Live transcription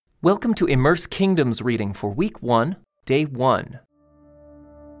Welcome to Immerse Kingdoms reading for Week 1, Day 1.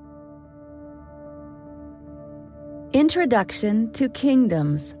 Introduction to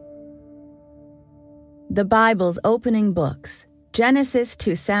Kingdoms. The Bible's opening books, Genesis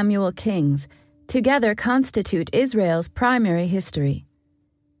to Samuel Kings, together constitute Israel's primary history.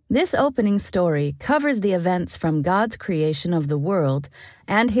 This opening story covers the events from God's creation of the world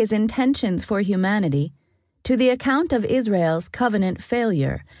and his intentions for humanity to the account of Israel's covenant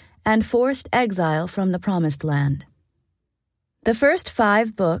failure and forced exile from the Promised Land. The first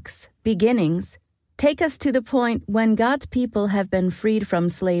 5 books, beginnings, take us to the point when God's people have been freed from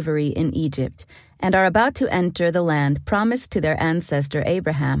slavery in Egypt and are about to enter the land promised to their ancestor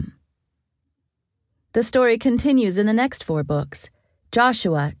Abraham. The story continues in the next 4 books,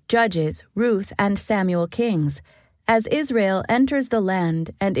 Joshua, Judges, Ruth, and Samuel Kings, as Israel enters the land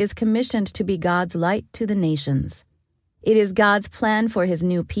and is commissioned to be God's light to the nations. It is God's plan for his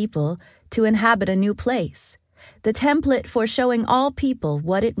new people to inhabit a new place, the template for showing all people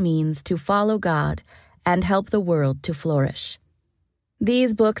what it means to follow God and help the world to flourish.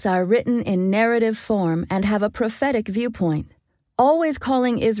 These books are written in narrative form and have a prophetic viewpoint, always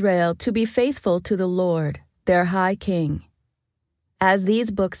calling Israel to be faithful to the Lord, their high king. As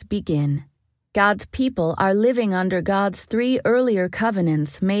these books begin, God's people are living under God's 3 earlier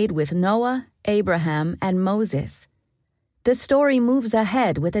covenants made with Noah, Abraham, and Moses. The story moves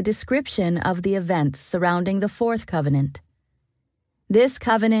ahead with a description of the events surrounding the 4th covenant. This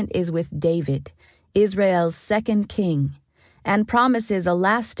covenant is with David, Israel's 2nd king, and promises a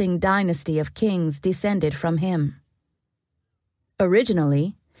lasting dynasty of kings descended from him.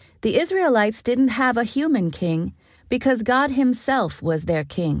 Originally, the Israelites didn't have a human king because God himself was their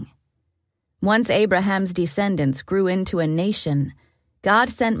king. Once Abraham's descendants grew into a nation,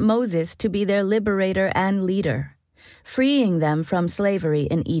 God sent Moses to be their liberator and leader, freeing them from slavery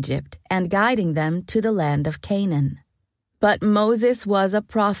in Egypt and guiding them to the land of Canaan. But Moses was a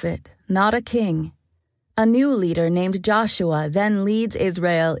prophet, not a king. A new leader named Joshua then leads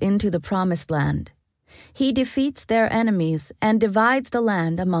Israel into the Promised Land. He defeats their enemies and divides the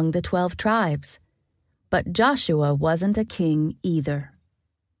land among the 12 tribes. But Joshua wasn't a king either.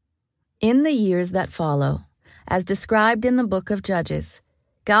 In the years that follow, as described in the book of Judges,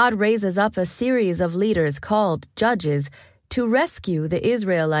 God raises up a series of leaders called judges to rescue the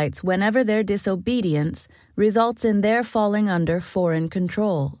Israelites whenever their disobedience results in their falling under foreign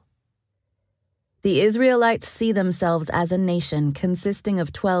control. The Israelites see themselves as a nation consisting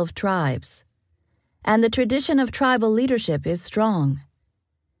of 12 tribes, and the tradition of tribal leadership is strong.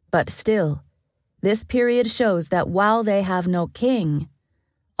 But still, this period shows that while they have no king,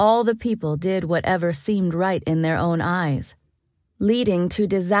 all the people did whatever seemed right in their own eyes, leading to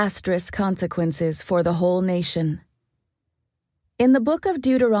disastrous consequences for the whole nation. In the book of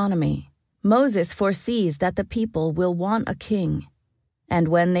Deuteronomy, Moses foresees that the people will want a king, and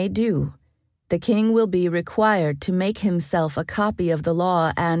when they do, the king will be required to make himself a copy of the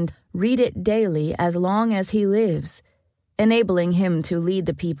law and read it daily as long as he lives, enabling him to lead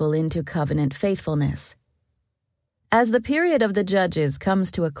the people into covenant faithfulness. As the period of the judges comes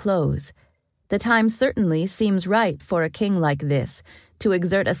to a close, the time certainly seems right for a king like this to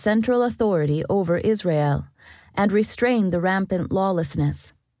exert a central authority over Israel and restrain the rampant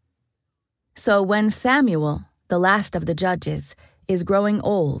lawlessness. So when Samuel, the last of the judges, is growing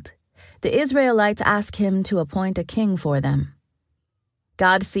old, the Israelites ask him to appoint a king for them.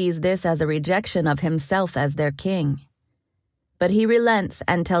 God sees this as a rejection of himself as their king. But he relents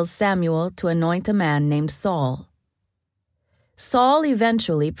and tells Samuel to anoint a man named Saul. Saul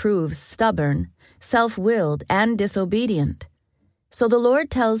eventually proves stubborn, self-willed, and disobedient. So the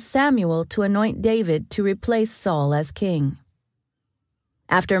Lord tells Samuel to anoint David to replace Saul as king.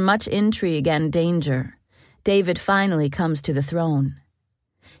 After much intrigue and danger, David finally comes to the throne.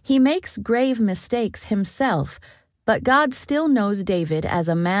 He makes grave mistakes himself, but God still knows David as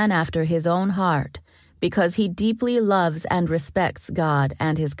a man after his own heart because he deeply loves and respects God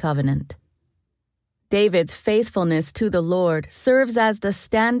and his covenant. David's faithfulness to the Lord serves as the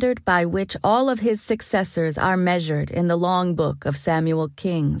standard by which all of his successors are measured in the long book of Samuel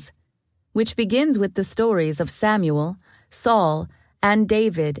Kings, which begins with the stories of Samuel, Saul, and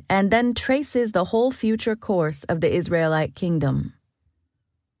David, and then traces the whole future course of the Israelite kingdom.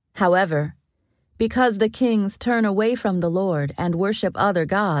 However, because the kings turn away from the Lord and worship other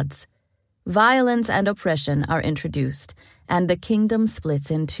gods, violence and oppression are introduced, and the kingdom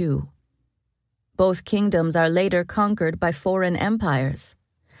splits in 2. Both kingdoms are later conquered by foreign empires,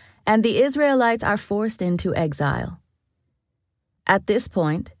 and the Israelites are forced into exile. At this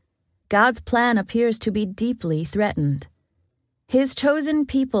point, God's plan appears to be deeply threatened. His chosen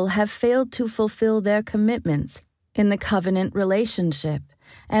people have failed to fulfill their commitments in the covenant relationship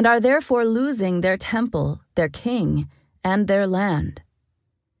and are therefore losing their temple, their king, and their land.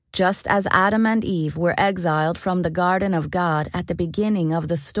 Just as Adam and Eve were exiled from the garden of God at the beginning of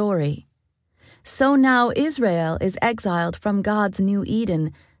the story, so now Israel is exiled from God's new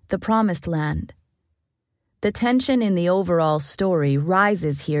Eden, the Promised Land. The tension in the overall story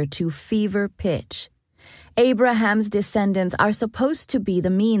rises here to fever pitch. Abraham's descendants are supposed to be the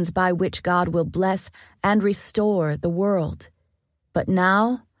means by which God will bless and restore the world. But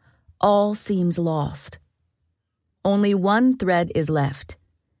now, all seems lost. Only one thread is left.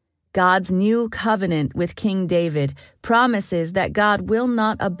 God's new covenant with King David promises that God will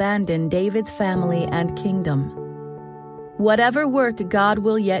not abandon David's family and kingdom. Whatever work God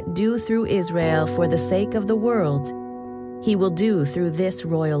will yet do through Israel for the sake of the world, He will do through this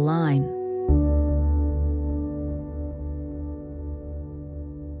royal line.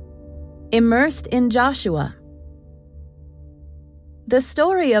 Immersed in Joshua. The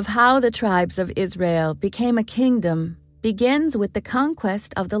story of how the tribes of Israel became a kingdom begins with the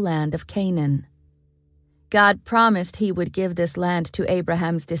conquest of the land of Canaan. God promised He would give this land to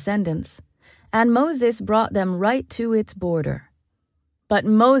Abraham's descendants, and Moses brought them right to its border. But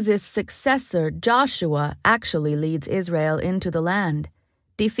Moses' successor, Joshua, actually leads Israel into the land,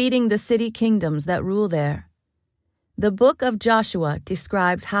 defeating the city kingdoms that rule there. The book of Joshua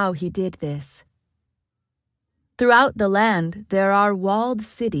describes how he did this. Throughout the land, there are walled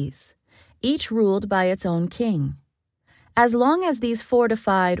cities, each ruled by its own king. As long as these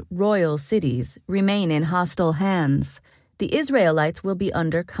fortified royal cities remain in hostile hands, the Israelites will be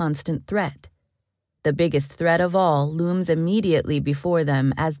under constant threat. The biggest threat of all looms immediately before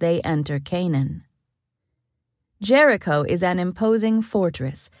them as they enter Canaan. Jericho is an imposing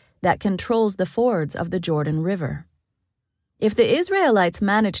fortress that controls the fords of the Jordan River. If the Israelites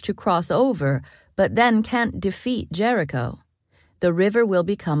manage to cross over, but then can't defeat Jericho, the river will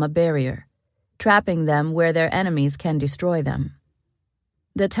become a barrier, trapping them where their enemies can destroy them.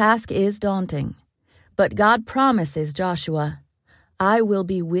 The task is daunting, but God promises Joshua, "I will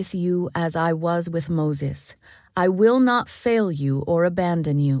be with you as I was with Moses. I will not fail you or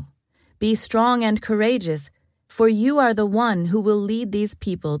abandon you. Be strong and courageous, for you are the one who will lead these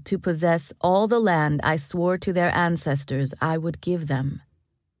people to possess all the land I swore to their ancestors I would give them."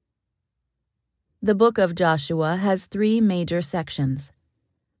 The book of Joshua has 3 major sections.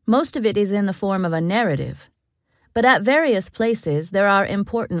 Most of it is in the form of a narrative, but at various places there are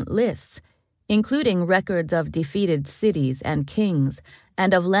important lists, including records of defeated cities and kings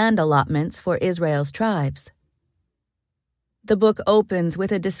and of land allotments for Israel's tribes. The book opens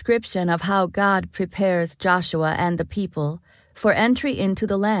with a description of how God prepares Joshua and the people for entry into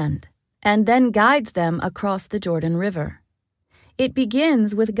the land, and then guides them across the Jordan River. It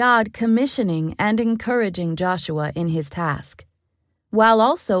begins with God commissioning and encouraging Joshua in his task, while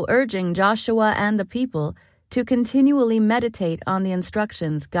also urging Joshua and the people to continually meditate on the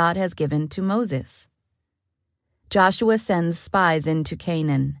instructions God has given to Moses. Joshua sends spies into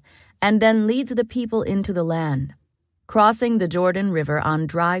Canaan, and then leads the people into the land, crossing the Jordan River on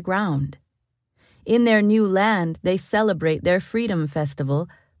dry ground. In their new land, they celebrate their Freedom Festival,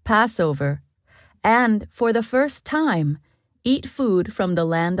 Passover, and, for the first time, eat food from the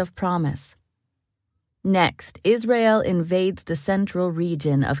land of promise. Next, Israel invades the central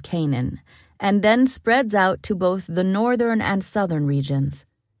region of Canaan, and then spreads out to both the northern and southern regions.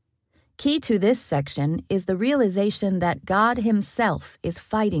 Key to this section is the realization that God Himself is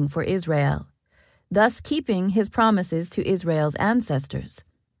fighting for Israel, thus keeping His promises to Israel's ancestors.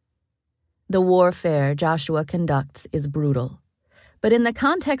 The warfare Joshua conducts is brutal, but in the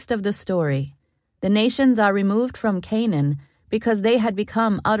context of the story, the nations are removed from Canaan because they had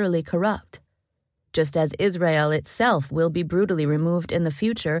become utterly corrupt, just as Israel itself will be brutally removed in the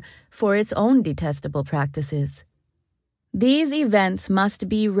future for its own detestable practices. These events must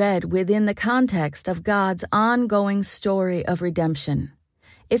be read within the context of God's ongoing story of redemption,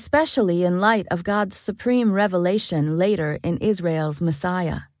 especially in light of God's supreme revelation later in Israel's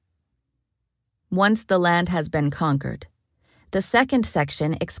Messiah. Once the land has been conquered, the second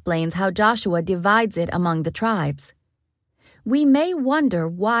section explains how Joshua divides it among the tribes. We may wonder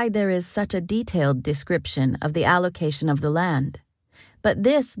why there is such a detailed description of the allocation of the land, but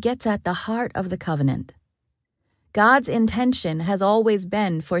this gets at the heart of the covenant. God's intention has always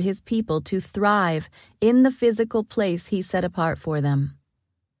been for His people to thrive in the physical place He set apart for them.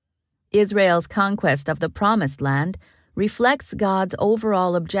 Israel's conquest of the Promised Land reflects God's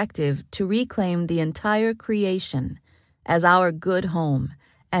overall objective to reclaim the entire creation as our good home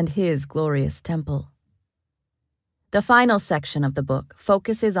and His glorious temple. The final section of the book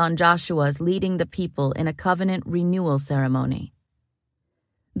focuses on Joshua's leading the people in a covenant renewal ceremony.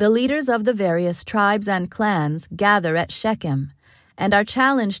 The leaders of the various tribes and clans gather at Shechem and are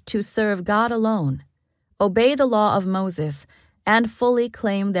challenged to serve God alone, obey the law of Moses, and fully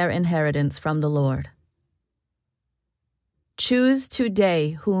claim their inheritance from the Lord. Choose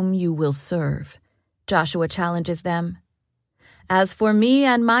today whom you will serve, Joshua challenges them. As for me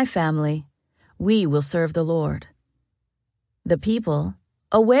and my family, we will serve the Lord. The people,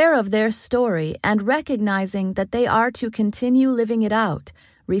 aware of their story and recognizing that they are to continue living it out,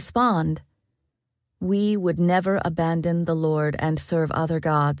 respond, "We would never abandon the Lord and serve other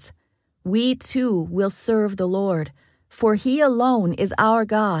gods. We too will serve the Lord, for He alone is our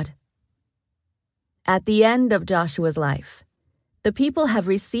God." At the end of Joshua's life, the people have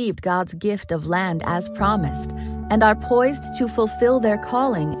received God's gift of land as promised and are poised to fulfill their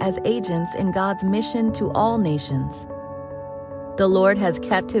calling as agents in God's mission to all nations. The Lord has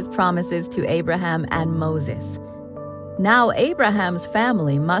kept His promises to Abraham and Moses. Now Abraham's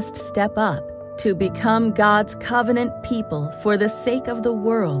family must step up to become God's covenant people for the sake of the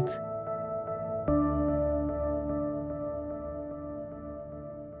world.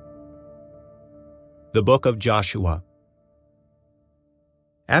 The Book of Joshua.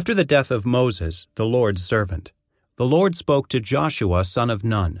 After the death of Moses, the Lord's servant, the Lord spoke to Joshua son of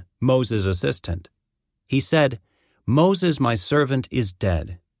Nun, Moses' assistant. He said, "Moses my servant is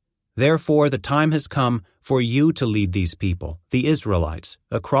dead. Therefore the time has come for you to lead these people, the Israelites,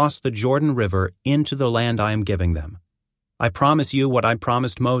 across the Jordan River into the land I am giving them. I promise you what I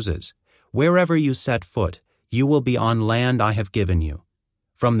promised Moses. Wherever you set foot, you will be on land I have given you.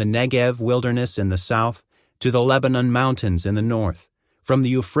 From the Negev wilderness in the south to the Lebanon mountains in the north, from the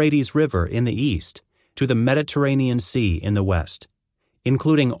Euphrates River in the east to the Mediterranean Sea in the west,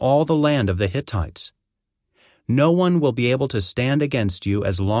 including all the land of the Hittites. No one will be able to stand against you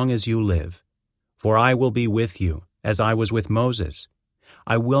as long as you live, for I will be with you, as I was with Moses.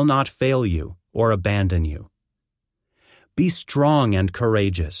 I will not fail you or abandon you. Be strong and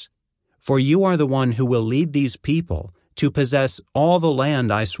courageous, for you are the one who will lead these people to possess all the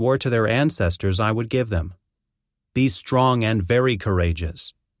land I swore to their ancestors I would give them. Be strong and very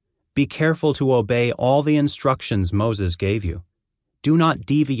courageous. Be careful to obey all the instructions Moses gave you. Do not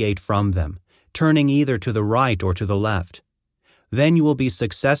deviate from them, turning either to the right or to the left. Then you will be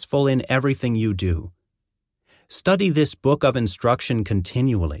successful in everything you do. Study this book of instruction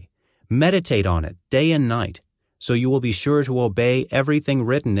continually. Meditate on it day and night, so you will be sure to obey everything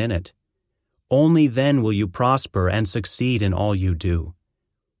written in it. Only then will you prosper and succeed in all you do.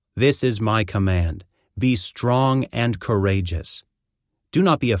 This is my command. Be strong and courageous. Do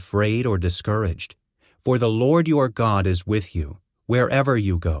not be afraid or discouraged, for the Lord your God is with you, wherever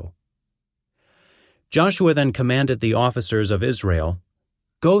you go." Joshua then commanded the officers of Israel,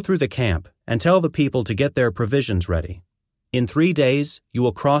 "Go through the camp and tell the people to get their provisions ready. In 3 days you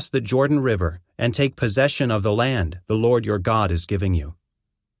will cross the Jordan River and take possession of the land the Lord your God is giving you."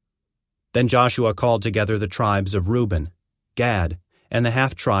 Then Joshua called together the tribes of Reuben, Gad, and the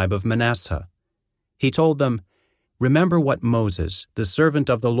half-tribe of Manasseh. He told them, "Remember what Moses, the servant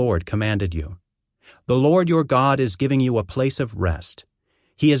of the Lord, commanded you. The Lord your God is giving you a place of rest.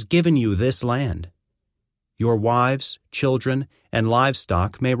 He has given you this land. Your wives, children, and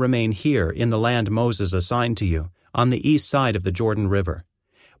livestock may remain here in the land Moses assigned to you, on the east side of the Jordan River.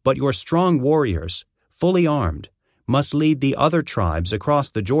 But your strong warriors, fully armed, must lead the other tribes across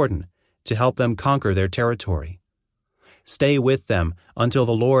the Jordan to help them conquer their territory. Stay with them until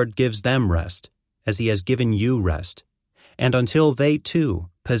the Lord gives them rest, as He has given you rest, and until they too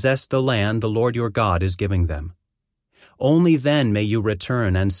possess the land the Lord your God is giving them. Only then may you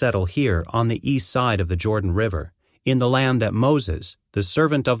return and settle here on the east side of the Jordan River, in the land that Moses, the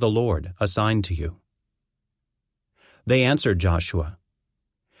servant of the Lord, assigned to you." They answered Joshua,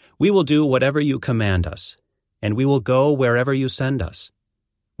 "We will do whatever you command us, and we will go wherever you send us.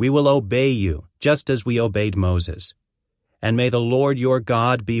 We will obey you, just as we obeyed Moses. And may the Lord your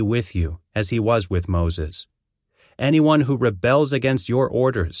God be with you, as He was with Moses. Anyone who rebels against your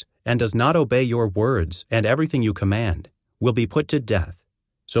orders and does not obey your words and everything you command will be put to death.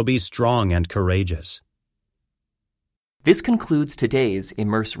 So be strong and courageous." This concludes today's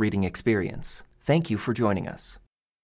Immerse Reading Experience. Thank you for joining us.